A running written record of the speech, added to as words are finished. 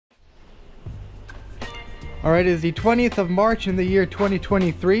Alright, it is the 20th of March in the year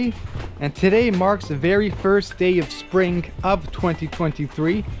 2023, and today marks the very first day of spring of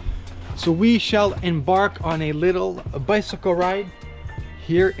 2023. So we shall embark on a little bicycle ride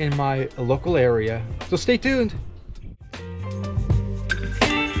here in my local area. So stay tuned.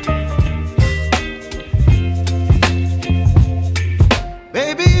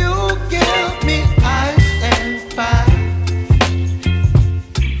 Baby, you give me ice and fire.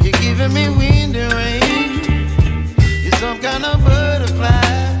 You're giving me wind and rain. You're some kind of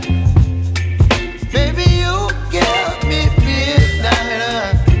butterfly. Baby, you give me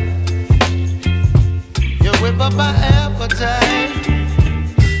midnight. You whip up my appetite.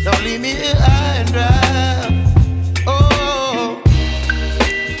 Don't leave me here high and dry. Oh,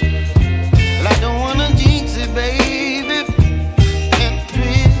 well, I don't wanna jinx it, baby, and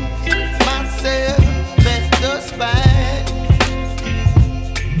twist myself at the spine.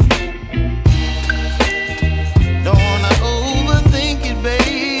 Don't wanna overthink it,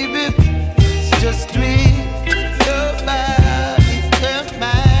 baby. It's just twist your body and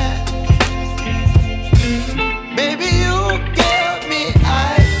mine. Baby, you give me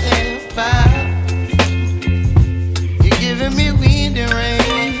ice and fire. You're giving me wind and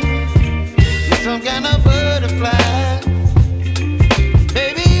rain. You're some kind of butterfly.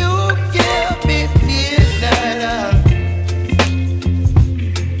 Baby, you give me midnight.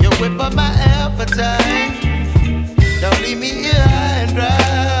 You whip up my appetite. Don't leave me here high and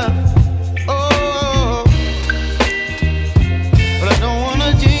dry. Oh, but I don't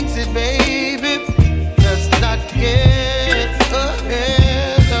wanna jinx it, baby. Just not get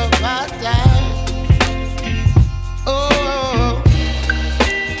ahead of my time. Oh,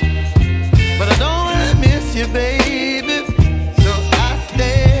 but I don't wanna miss you, baby. So I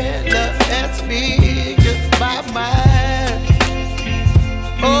stand up and speak just my mind.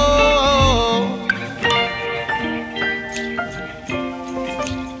 Oh.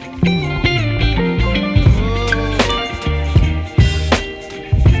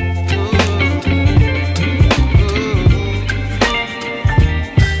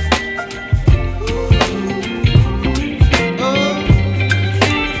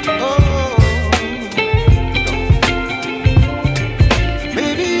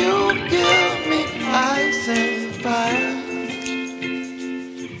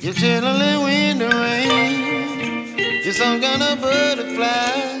 You're channeling wind and rain. You're some kind of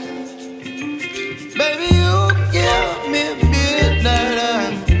butterfly. Baby, you give me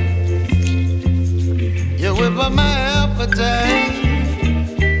midnight. You whip up my appetite.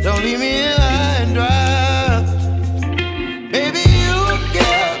 Don't leave me here high and dry. Baby, you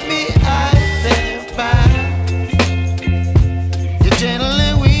give me ice and fire. You're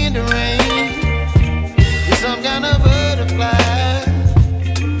channeling wind and rain. You're some kind of butterfly.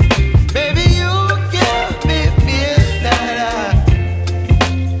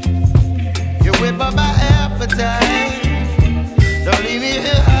 Whip up my appetite. Don't leave me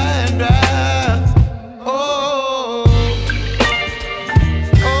here high and dry. Oh,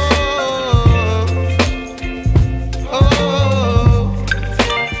 oh, oh,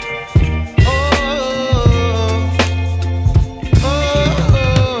 oh,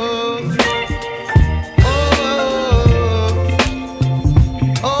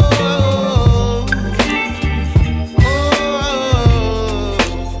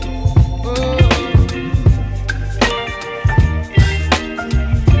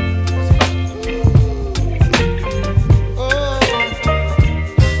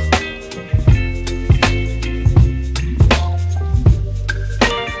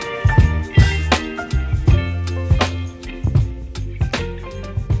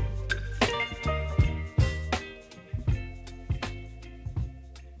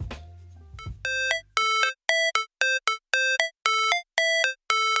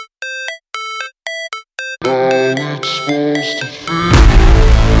 supposed to feel.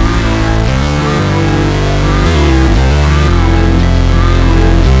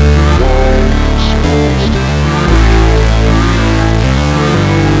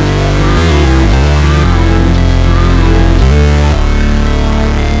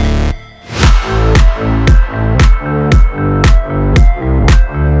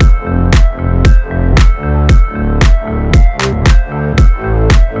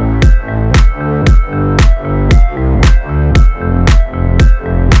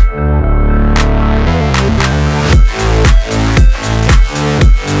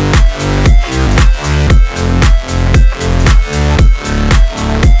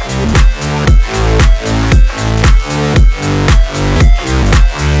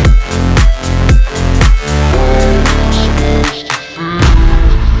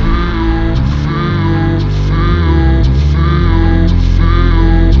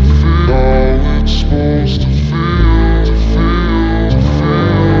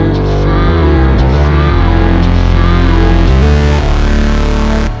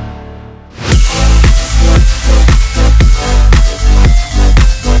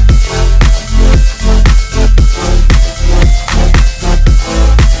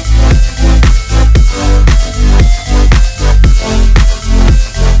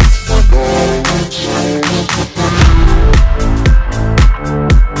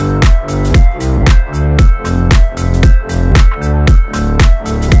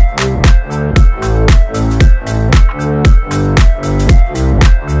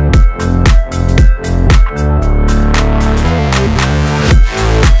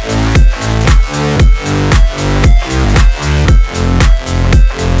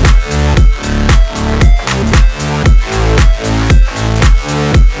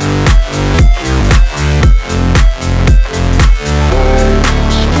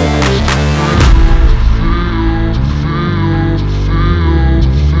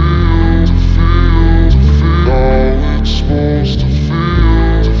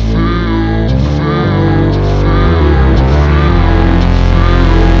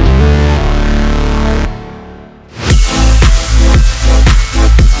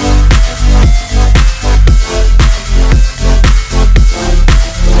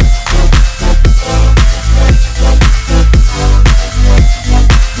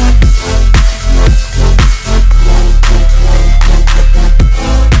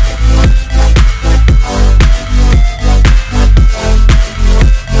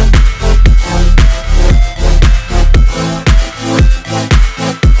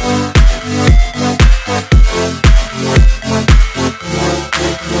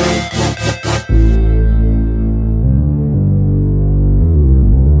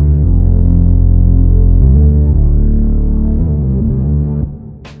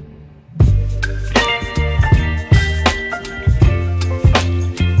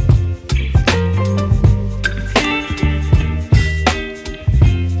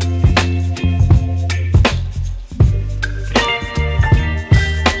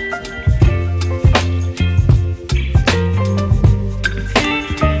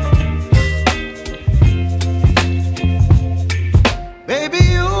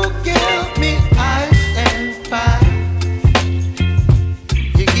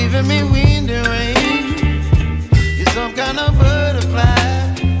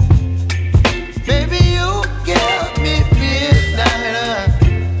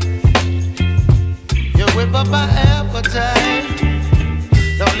 up my appetite.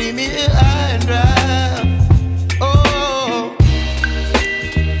 Don't leave me here high and dry. Oh,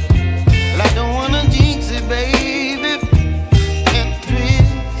 well, I don't wanna jinx it, baby, and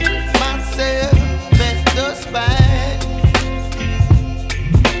twist myself at the spine.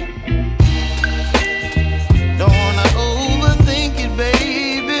 Don't wanna overthink it,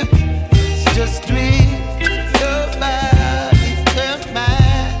 baby. It's just twist your body and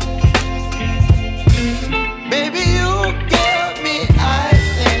mine. Baby, you give me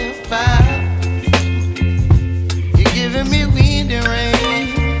ice and fire. You're giving me wind and rain.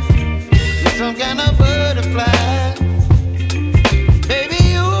 You're some kind of butterfly. Baby,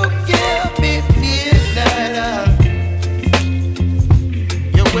 you give me midnight.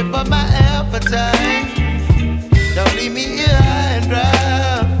 You whip up my appetite. Don't leave me here high and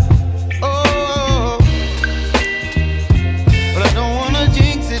dry. Oh, but I don't wanna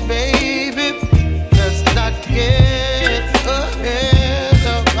jinx it, baby. Let's not get ahead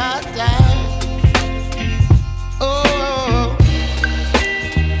of my time. Oh,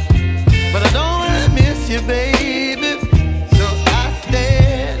 but I don't wanna miss you, baby. So I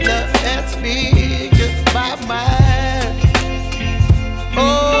stand up and speak my mind. Oh.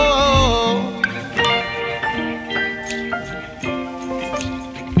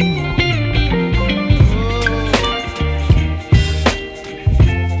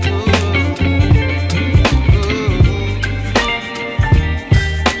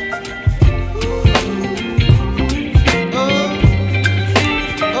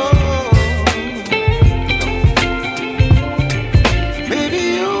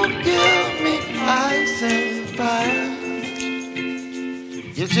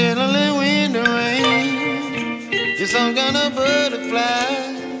 You're chilling wind and rain. You're some kind of butterfly.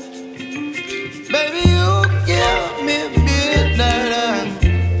 Baby, you give me midnight.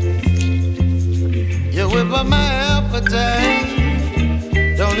 You whip up my appetite.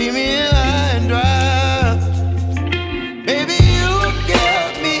 Don't leave me here high and dry. Baby, you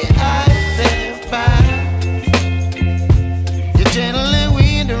give me ice and fire. You're channeling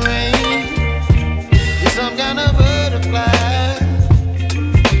wind and rain. You're some kind of butterfly.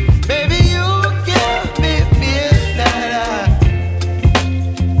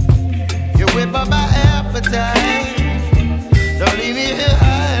 Whip up my appetite. Don't leave me here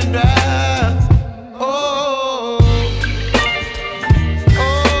high and dry. Oh, oh,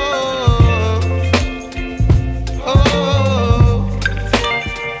 oh, oh,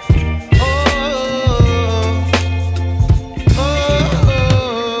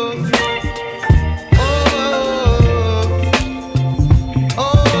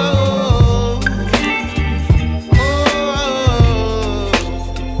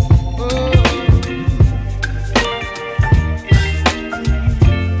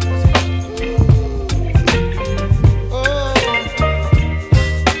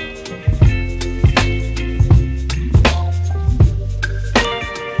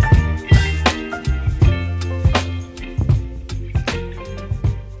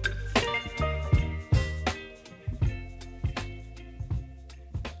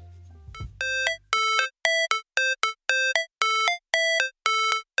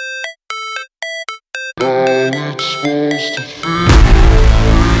 How it's supposed to feel.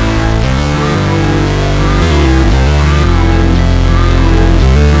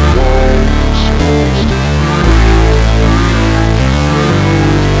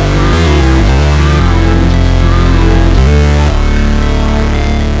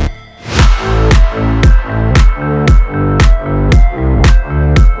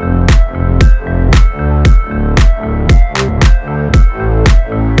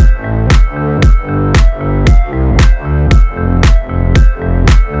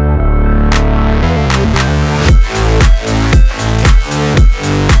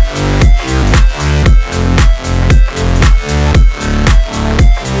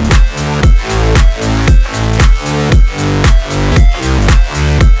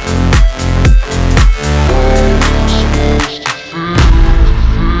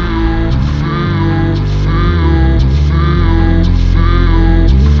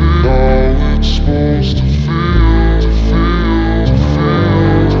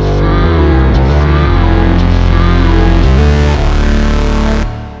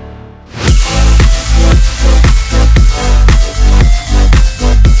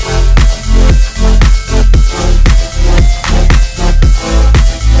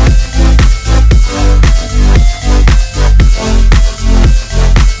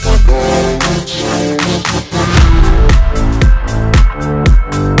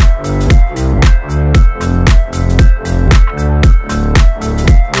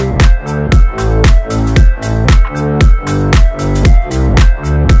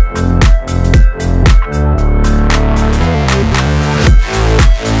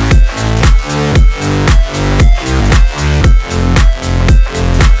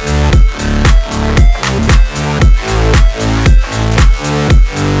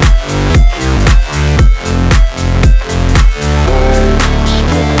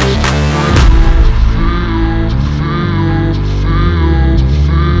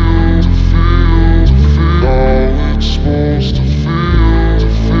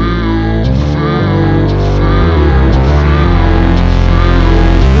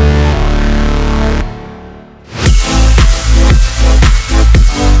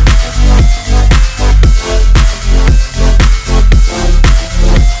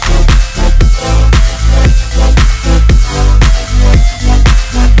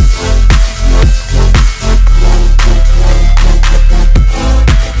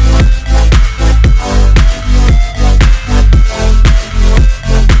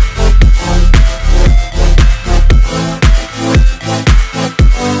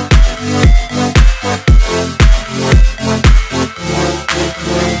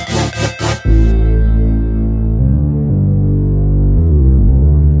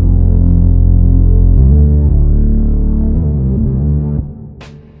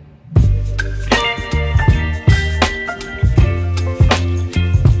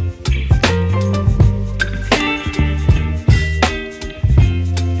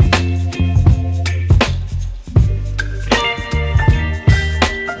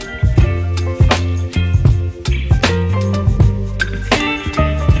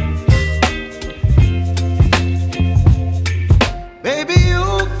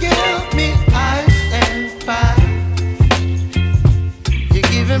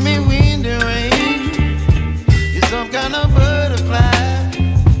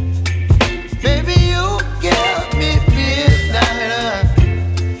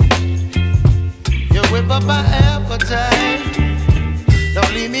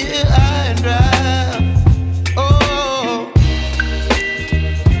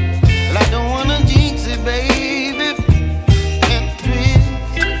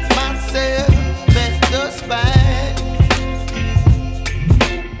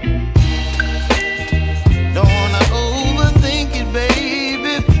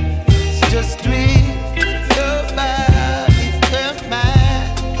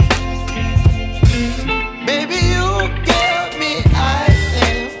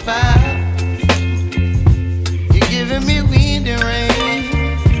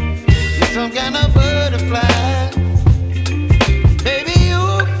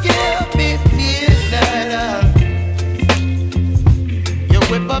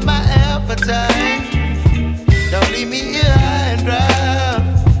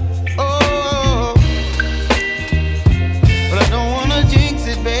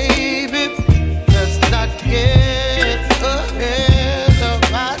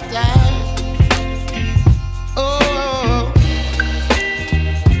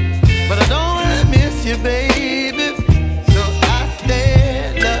 you, baby. So I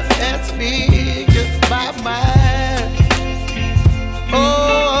stand up and speak just my mind. Oh.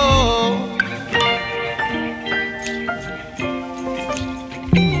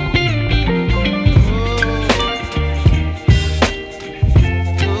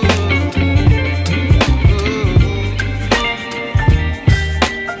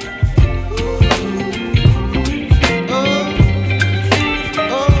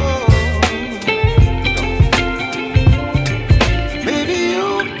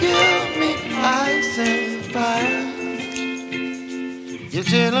 You're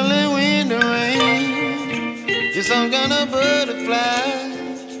chilling in the rain. You're some kind of butterfly.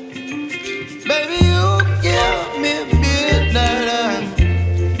 Baby, you give me midnight.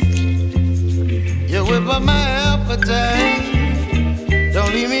 You whip up my appetite.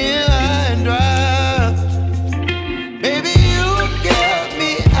 Don't leave me here high and dry. Baby, you give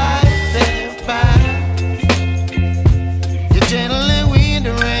me ice and fire. You're channeling wind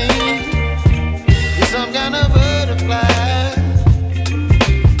and rain. You're some kind of butterfly.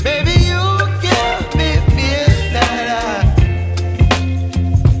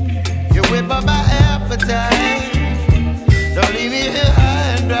 By my appetite, don't leave me here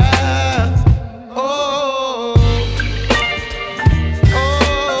high and dry. Oh, oh,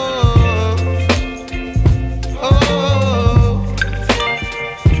 oh,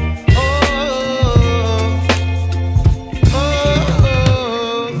 oh,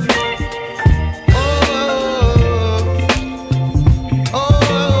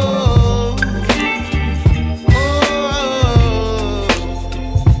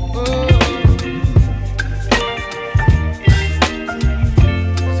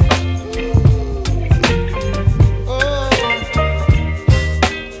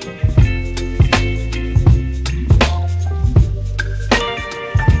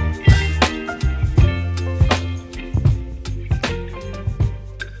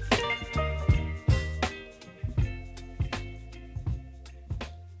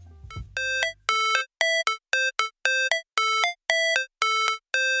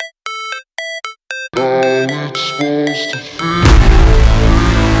 Supposed to feel.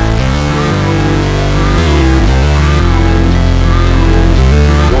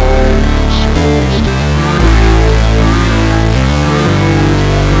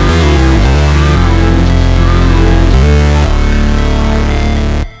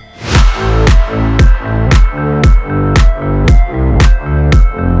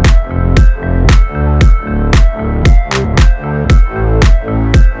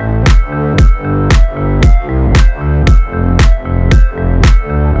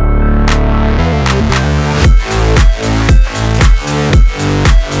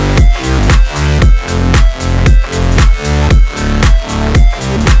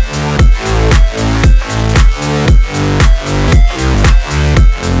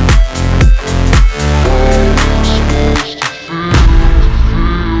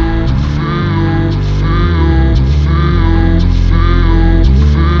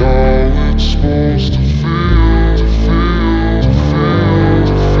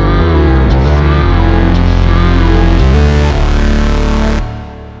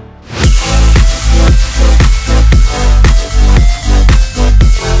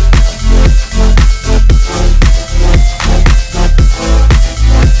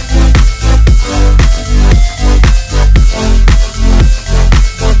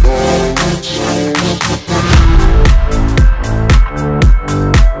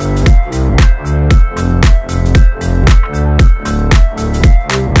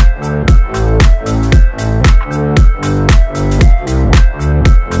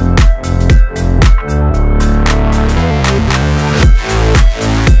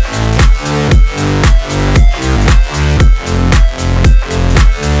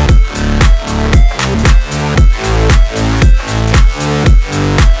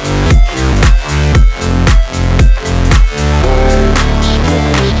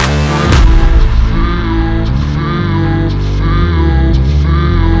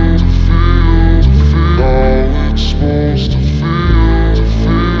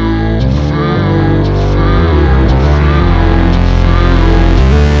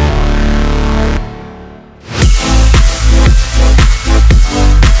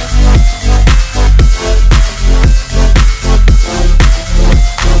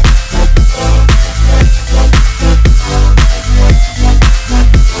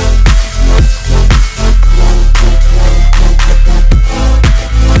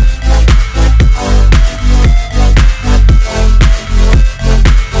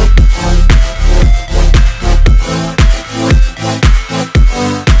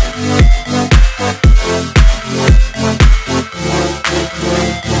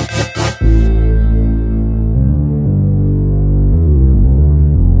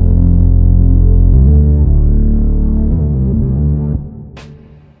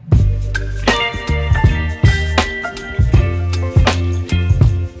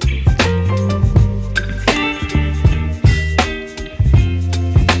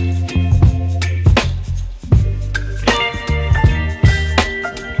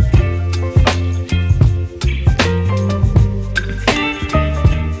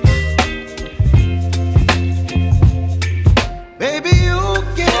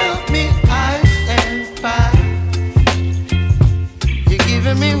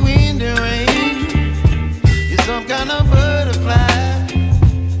 me wind and rain. You're some kind of butterfly.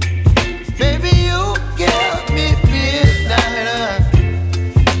 Baby, you give me midnight.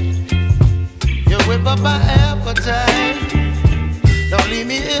 You whip up my appetite. Don't leave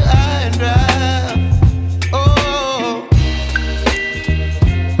me here.